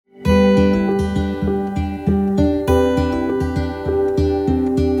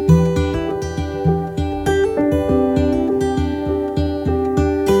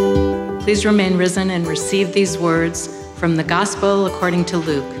Please remain risen and receive these words from the Gospel according to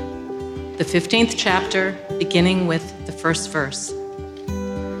Luke, the 15th chapter, beginning with the first verse.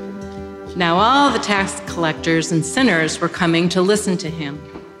 Now all the tax collectors and sinners were coming to listen to him.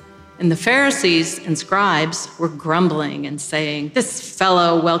 And the Pharisees and scribes were grumbling and saying, "This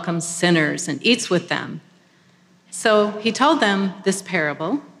fellow welcomes sinners and eats with them." So he told them this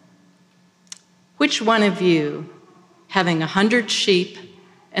parable. Which one of you, having 100 sheep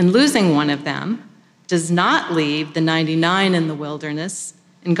and losing one of them, does not leave the 99 in the wilderness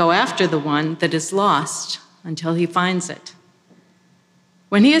and go after the one that is lost until he finds it?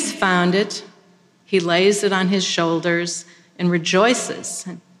 When he has found it, he lays it on his shoulders and rejoices.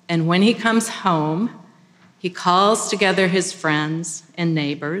 And when he comes home, he calls together his friends and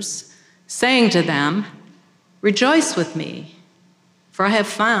neighbors, saying to them, "Rejoice with me, for I have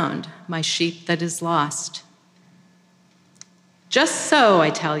found my sheep that is lost." Just so, I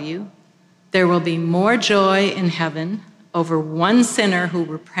tell you, there will be more joy in heaven over one sinner who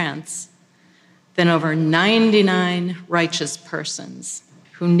repents than over 99 righteous persons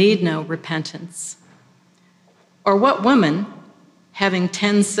who need no repentance. Or what woman, having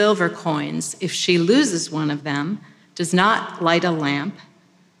 10 silver coins, if she loses one of them, does not light a lamp,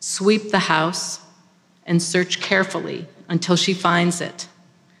 sweep the house, and search carefully until she finds it?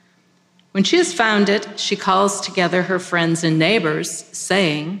 When she has found it, she calls together her friends and neighbors,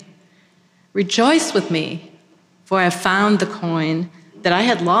 saying, "Rejoice with me, for I have found the coin that I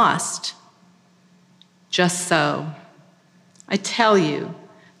had lost." Just so, I tell you,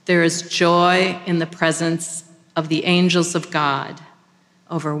 there is joy in the presence of the angels of God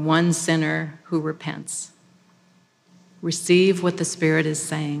over one sinner who repents. Receive what the Spirit is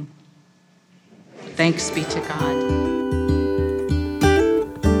saying. Thanks be to God.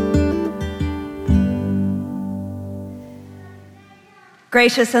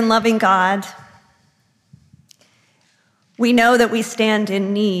 Gracious and loving God, we know that we stand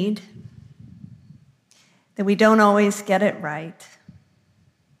in need, that we don't always get it right.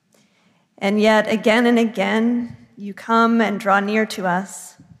 And yet, again and again, you come and draw near to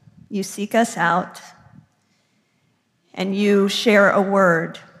us. You seek us out, and you share a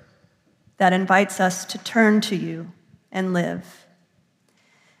word that invites us to turn to you and live.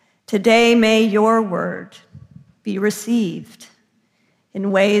 Today, may your word be received in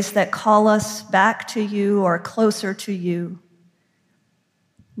ways that call us back to you or closer to you.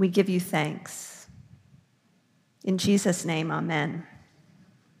 We give you thanks. In Jesus' name, amen.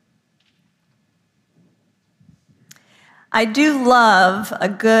 I do love a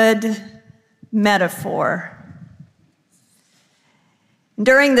good metaphor.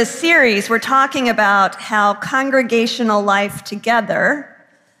 During this series, we're talking about how congregational life together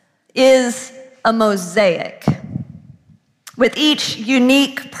is a mosaic, with each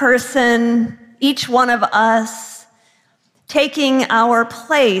unique person, each one of us, taking our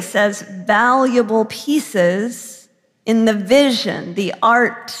place as valuable pieces in the vision, the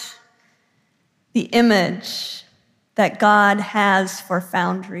art, the image that God has for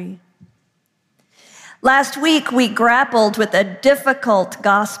Foundry. Last week, we grappled with a difficult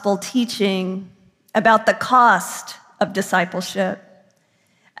gospel teaching about the cost of discipleship,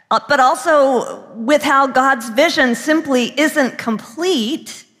 but also with how God's vision simply isn't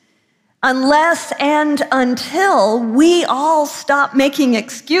complete unless and until we all stop making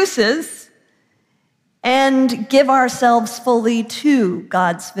excuses and give ourselves fully to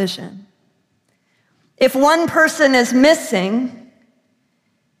God's vision. If one person is missing,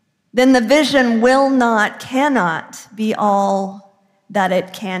 then the vision cannot be all that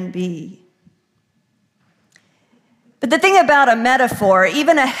it can be. But the thing about a metaphor,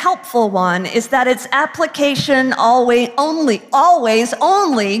 even a helpful one, is that its application always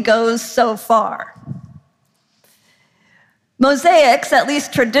only goes so far. Mosaics, at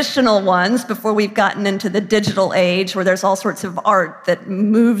least traditional ones, before we've gotten into the digital age where there's all sorts of art that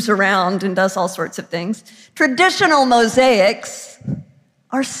moves around and does all sorts of things, traditional mosaics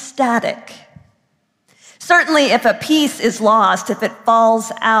are static. Certainly, if a piece is lost, if it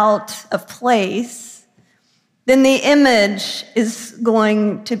falls out of place, then the image is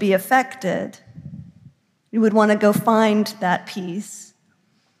going to be affected. You would want to go find that piece.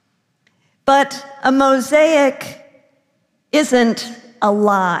 But a mosaic isn't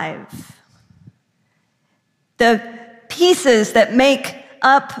alive. The pieces that make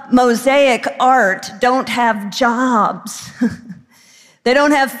up mosaic art don't have jobs. They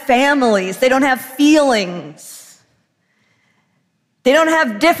don't have families. They don't have feelings. They don't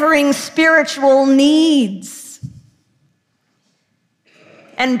have differing spiritual needs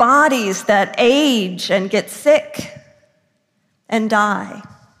and bodies that age and get sick and die.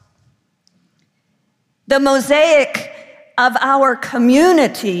 The mosaic of our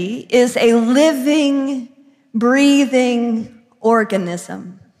community is a living, breathing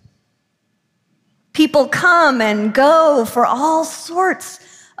organism. People come and go for all sorts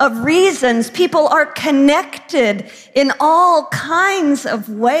of reasons. People are connected in all kinds of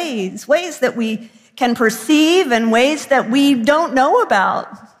ways that we can perceive and ways that we don't know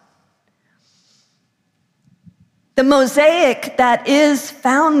about. The mosaic that is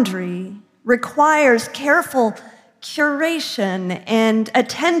Foundry requires careful curation and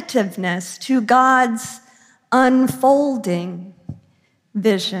attentiveness to God's unfolding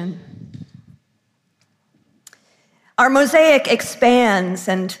vision. Our mosaic expands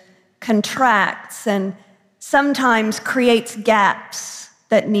and contracts and sometimes creates gaps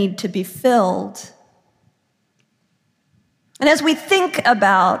that need to be filled. And as we think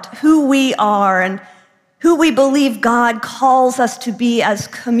about who we are and who we believe God calls us to be as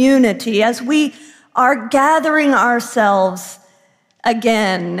community, as we are gathering ourselves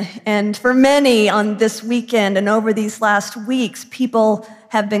again, and for many on this weekend and over these last weeks, people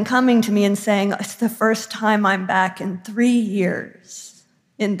have been coming to me and saying, it's the first time I'm back in 3 years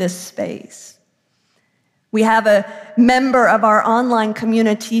in this space. We have a member of our online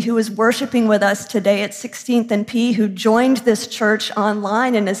community who is worshiping with us today at 16th and P, who joined this church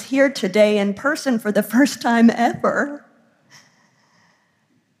online and is here today in person for the first time ever.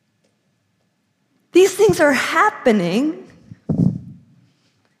 These things are happening,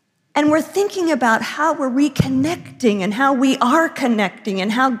 and we're thinking about how we're reconnecting and how we are connecting and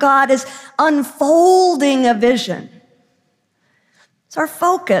how God is unfolding a vision. It's our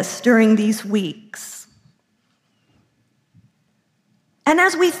focus during these weeks. And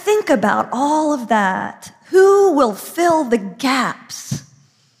as we think about all of that, who will fill the gaps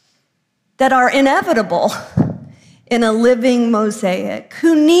that are inevitable in a living mosaic?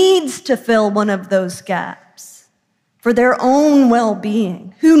 Who needs to fill one of those gaps for their own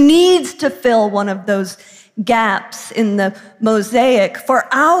well-being? Who needs to fill one of those gaps in the mosaic for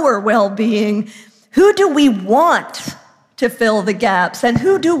our well-being? Who do we want to fill the gaps, and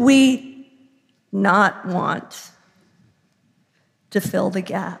who do we not want to fill the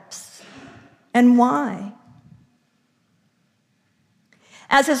gaps, and why?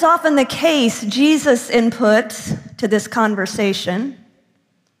 As is often the case, Jesus' input to this conversation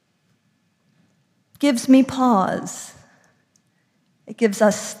gives me pause. It gives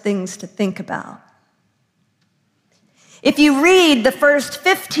us things to think about. If you read the first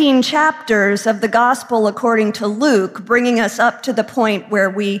 15 chapters of the Gospel according to Luke, bringing us up to the point where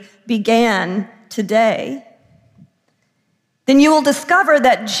we began today, then you will discover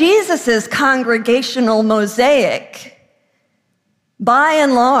that Jesus' congregational mosaic, by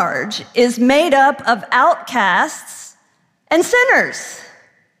and large, is made up of outcasts and sinners.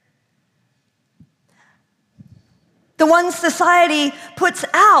 The ones society puts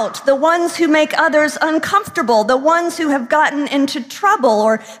out, the ones who make others uncomfortable, the ones who have gotten into trouble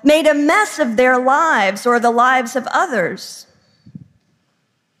or made a mess of their lives or the lives of others.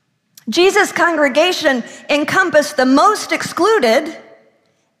 Jesus' congregation encompassed the most excluded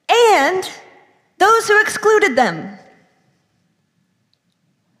and those who excluded them.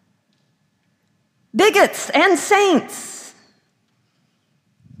 Bigots and saints,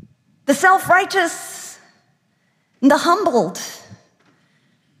 the self-righteous, the humbled.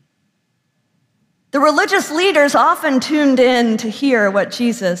 The religious leaders often tuned in to hear what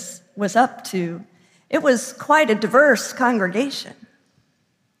Jesus was up to. It was quite a diverse congregation.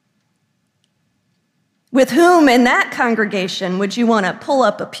 With whom in that congregation would you want to pull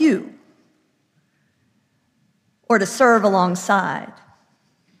up a pew or to serve alongside?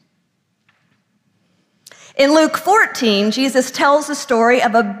 In Luke 14, Jesus tells the story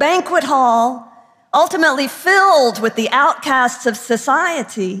of a banquet hall ultimately filled with the outcasts of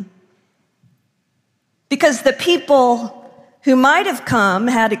society, because the people who might have come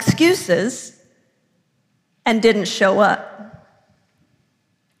had excuses and didn't show up.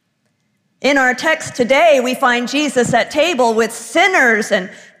 In our text today, we find Jesus at table with sinners and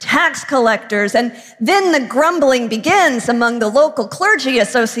tax collectors, and then the grumbling begins among the local clergy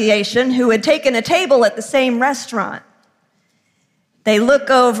association who had taken a table at the same restaurant. They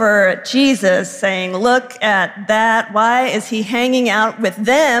look over at Jesus saying, "Look at that. Why is he hanging out with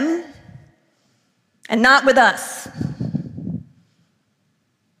them and not with us?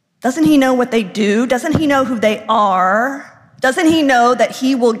 Doesn't he know what they do? Doesn't he know who they are? Doesn't he know that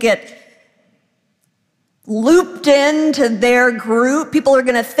he will get looped into their group? People are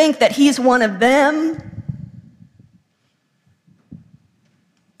going to think that he's one of them.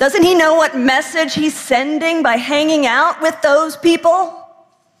 Doesn't he know what message he's sending by hanging out with those people?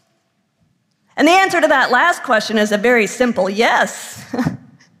 And the answer to that last question is a very simple yes.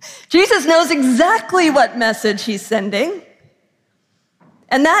 Jesus knows exactly what message he's sending.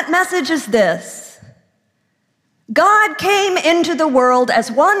 And that message is this: God came into the world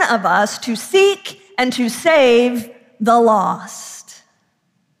as one of us to seek and to save the lost,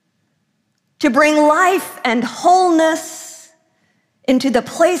 to bring life and wholeness into the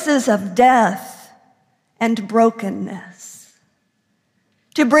places of death and brokenness,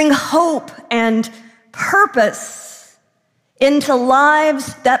 to bring hope and purpose into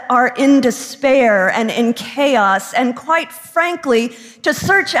lives that are in despair and in chaos, and quite frankly, to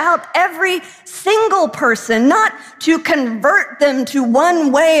search out every single person, not to convert them to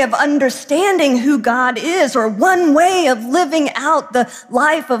one way of understanding who God is or one way of living out the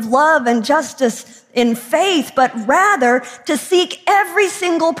life of love and justice in faith, but rather to seek every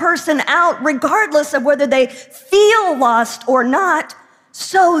single person out, regardless of whether they feel lost or not,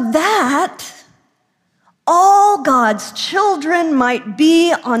 so that all God's children might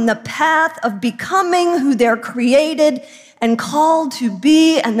be on the path of becoming who they're created and called to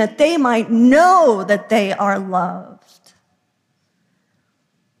be, and that they might know that they are loved.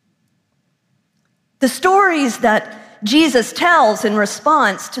 The stories that Jesus tells in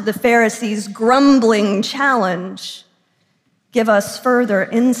response to the Pharisees' grumbling challenge give us further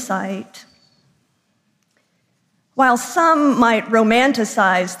insight. While some might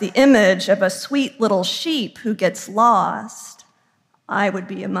romanticize the image of a sweet little sheep who gets lost, I would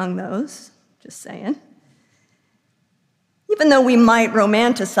be among those, just saying. Even though we might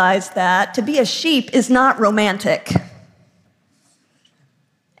romanticize that, to be a sheep is not romantic.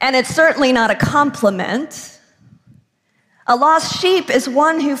 And it's certainly not a compliment. A lost sheep is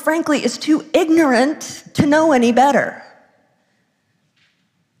one who, frankly, is too ignorant to know any better.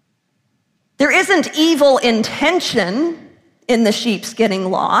 There isn't evil intention in the sheep's getting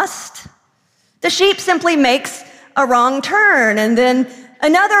lost. The sheep simply makes a wrong turn, and then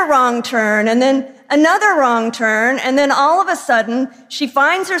another wrong turn, and then another wrong turn, and then all of a sudden, she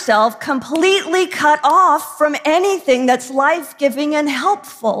finds herself completely cut off from anything that's life-giving and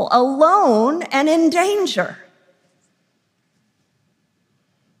helpful, alone and in danger.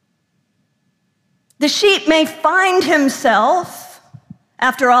 The sheep may find himself,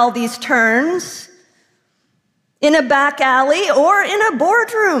 after all these turns, in a back alley or in a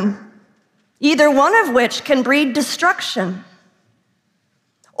boardroom, either one of which can breed destruction,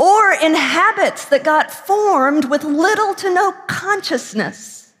 or in habits that got formed with little to no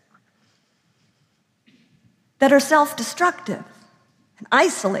consciousness that are self-destructive and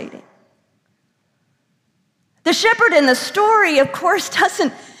isolating. The shepherd in the story, of course,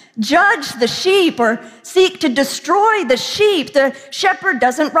 doesn't judge the sheep or seek to destroy the sheep. The shepherd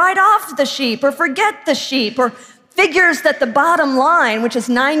doesn't write off the sheep or forget the sheep or figures that the bottom line, which is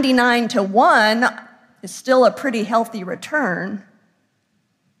 99-1, is still a pretty healthy return.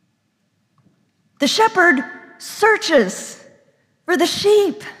 The shepherd searches for the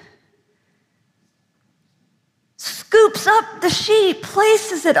sheep, scoops up the sheep,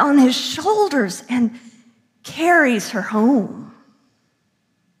 places it on his shoulders, and carries her home.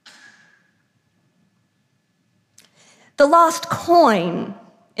 The lost coin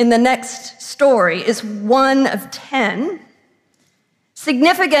in the next story is one of 10,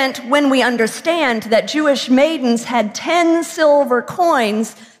 significant when we understand that Jewish maidens had 10 silver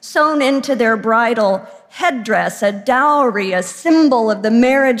coins sewn into their bridal headdress, a dowry, a symbol of the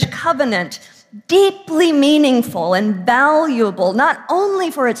marriage covenant, deeply meaningful and valuable, not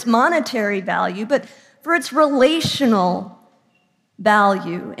only for its monetary value, but for its relational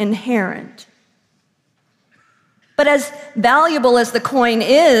value inherent. But as valuable as the coin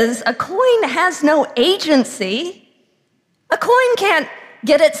is, a coin has no agency. A coin can't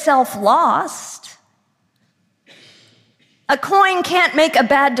get itself lost. A coin can't make a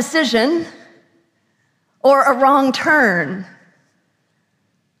bad decision or a wrong turn.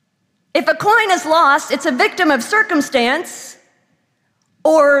 If a coin is lost, it's a victim of circumstance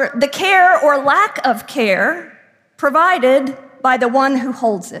or the care or lack of care provided by the one who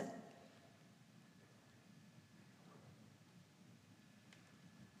holds it.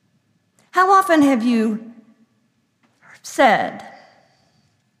 How often have you said,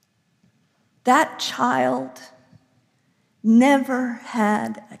 that child never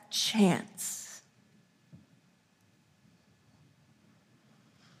had a chance?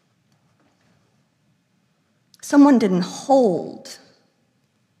 Someone didn't hold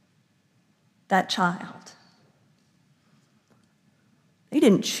that child. They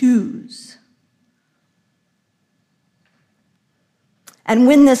didn't choose. And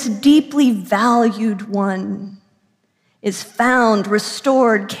when this deeply valued one is found,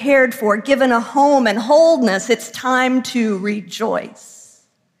 restored, cared for, given a home and wholeness, it's time to rejoice.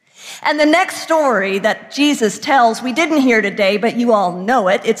 And the next story that Jesus tells, we didn't hear today, but you all know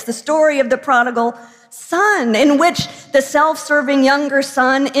it. It's the story of the prodigal son, in which the self-serving younger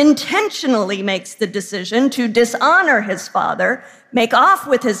son intentionally makes the decision to dishonor his father, make off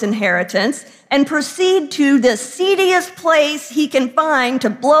with his inheritance, and proceed to the seediest place he can find to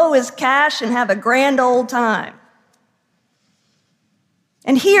blow his cash and have a grand old time.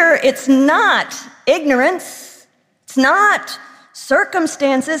 And here, it's not ignorance, it's not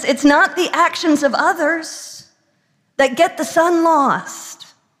circumstances, it's not the actions of others that get the son lost.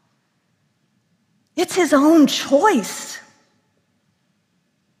 It's his own choice.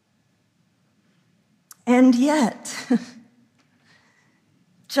 And yet,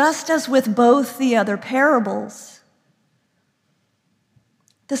 just as with both the other parables,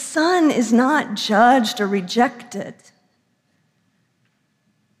 the son is not judged or rejected.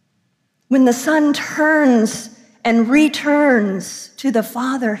 When the son turns and returns to the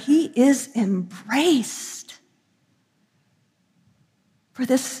Father, he is embraced. For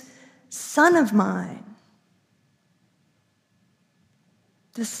this son of mine,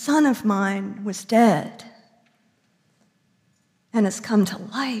 this son of mine was dead and has come to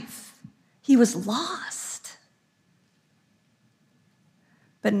life. He was lost,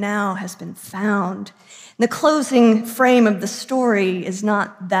 but now has been found. And the closing frame of the story is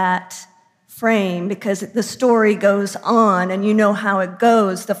not that frame, because the story goes on, and you know how it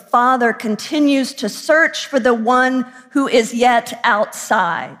goes. The father continues to search for the one who is yet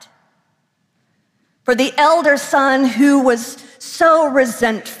outside, for the elder son who was so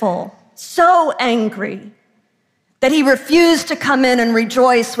resentful, so angry, that he refused to come in and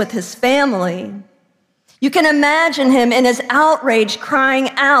rejoice with his family. You can imagine him in his outrage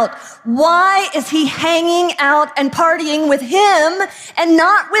crying out, "Why is he hanging out and partying with him and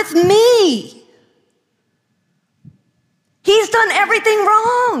not with me? He's done everything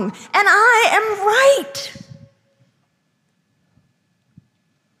wrong, and I am right.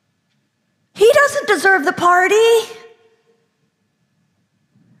 He doesn't deserve the party.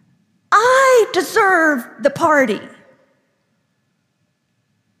 I deserve the party."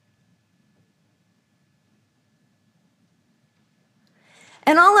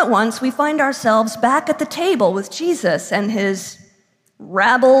 And all at once, we find ourselves back at the table with Jesus and his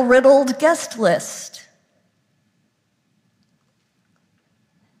rabble-riddled guest list,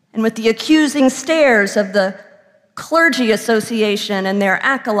 and with the accusing stares of the clergy association and their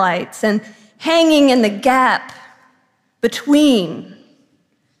acolytes, and hanging in the gap between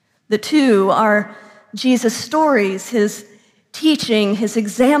the two are Jesus' stories, his teaching, his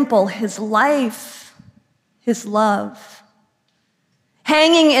example, his life, his love.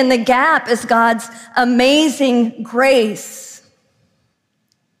 Hanging in the gap is God's amazing grace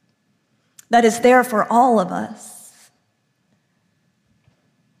that is there for all of us,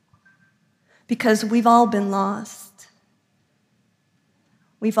 because we've all been lost.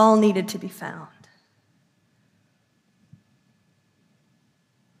 We've all needed to be found.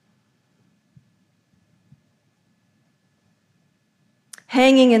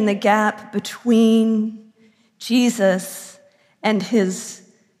 Hanging in the gap between Jesus and his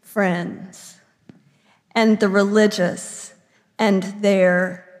friends, and the religious and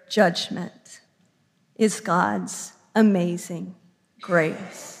their judgment, is God's amazing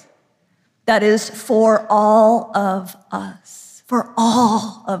grace that is for all of us,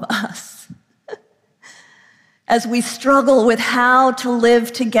 as we struggle with how to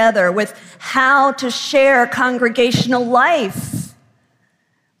live together, with how to share congregational life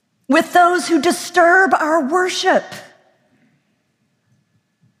with those who disturb our worship,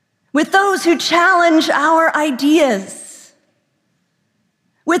 with those who challenge our ideas,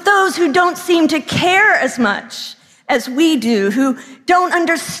 with those who don't seem to care as much as we do, who don't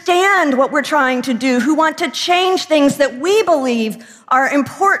understand what we're trying to do, who want to change things that we believe are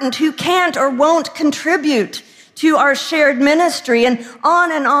important, who can't or won't contribute to our shared ministry, and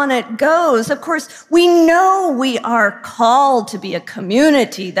on it goes. Of course, we know we are called to be a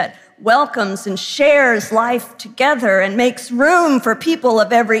community that welcomes and shares life together and makes room for people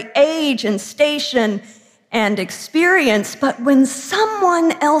of every age and station and experience. But when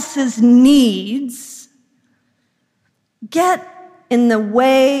someone else's needs get in the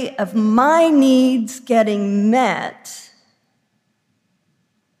way of my needs getting met,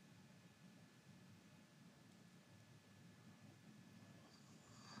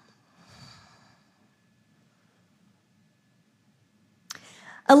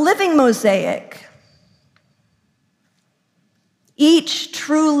 a living mosaic, each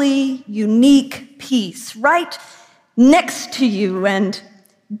truly unique piece, right next to you and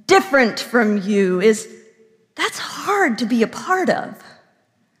different from you that's hard to be a part of.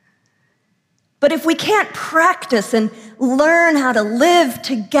 But if we can't practice and learn how to live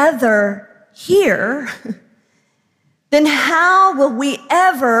together here, then how will we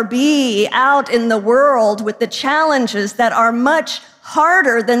ever be out in the world with the challenges that are much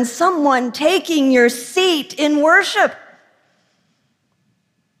harder than someone taking your seat in worship?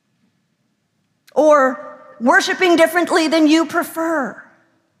 Or worshiping differently than you prefer?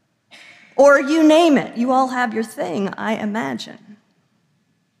 Or you name it. You all have your thing, I imagine.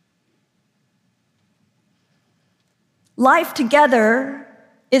 Life together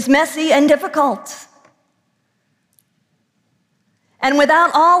is messy and difficult. And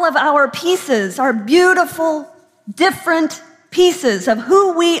without all of our pieces, our beautiful, different pieces of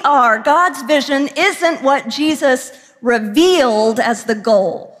who we are, God's vision isn't what Jesus revealed as the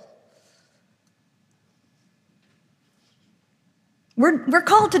goal. We're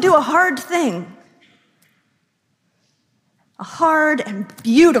called to do a hard thing, a hard and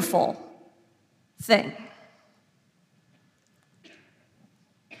beautiful thing.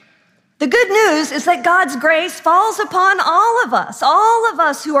 The good news is that God's grace falls upon all of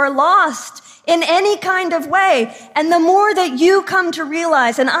us who are lost in any kind of way. And the more that you come to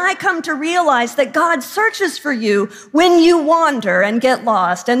realize, and I come to realize, that God searches for you when you wander and get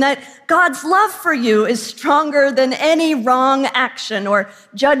lost, and that God's love for you is stronger than any wrong action or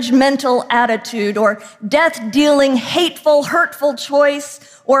judgmental attitude or death-dealing, hateful, hurtful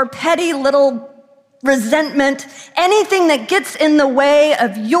choice or petty little resentment, anything that gets in the way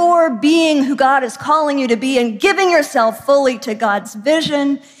of your being who God is calling you to be and giving yourself fully to God's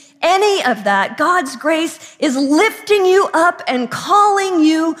vision, any of that, God's grace is lifting you up and calling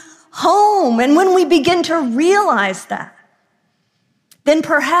you home. And when we begin to realize that, then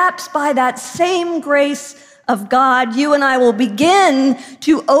perhaps by that same grace of God, you and I will begin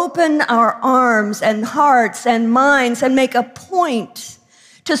to open our arms and hearts and minds and make a point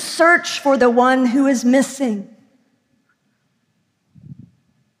to search for the one who is missing.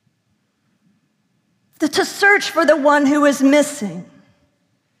 To search for the one who is missing.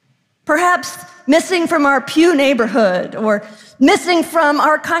 Perhaps missing from our pew neighborhood, or missing from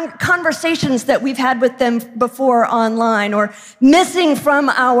our conversations that we've had with them before online, or missing from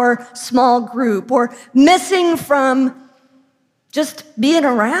our small group, or missing from just being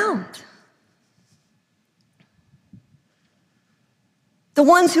around. The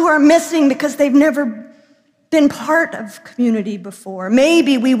ones who are missing because they've never been part of community before.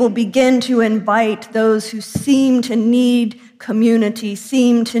 Maybe we will begin to invite those who seem to need community,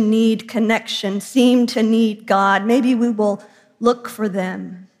 seem to need connection, seem to need God. Maybe we will look for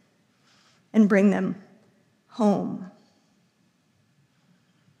them and bring them home.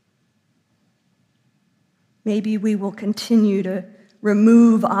 Maybe we will continue to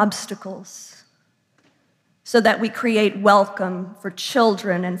remove obstacles so that we create welcome for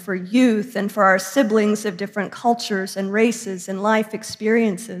children and for youth and for our siblings of different cultures and races and life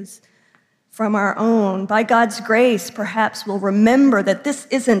experiences from our own. By God's grace, perhaps we'll remember that this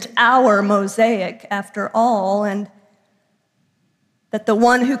isn't our mosaic after all, and that the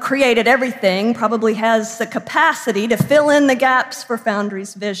one who created everything probably has the capacity to fill in the gaps for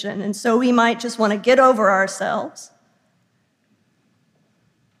Foundry's vision. And so we might just want to get over ourselves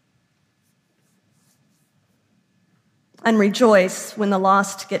and rejoice when the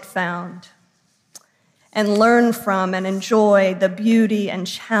lost get found, and learn from and enjoy the beauty and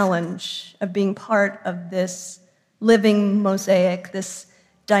challenge of being part of this living mosaic, this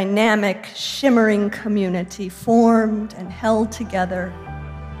dynamic, shimmering community formed and held together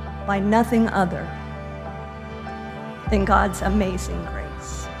by nothing other than God's amazing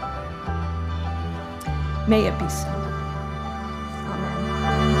grace. May it be so.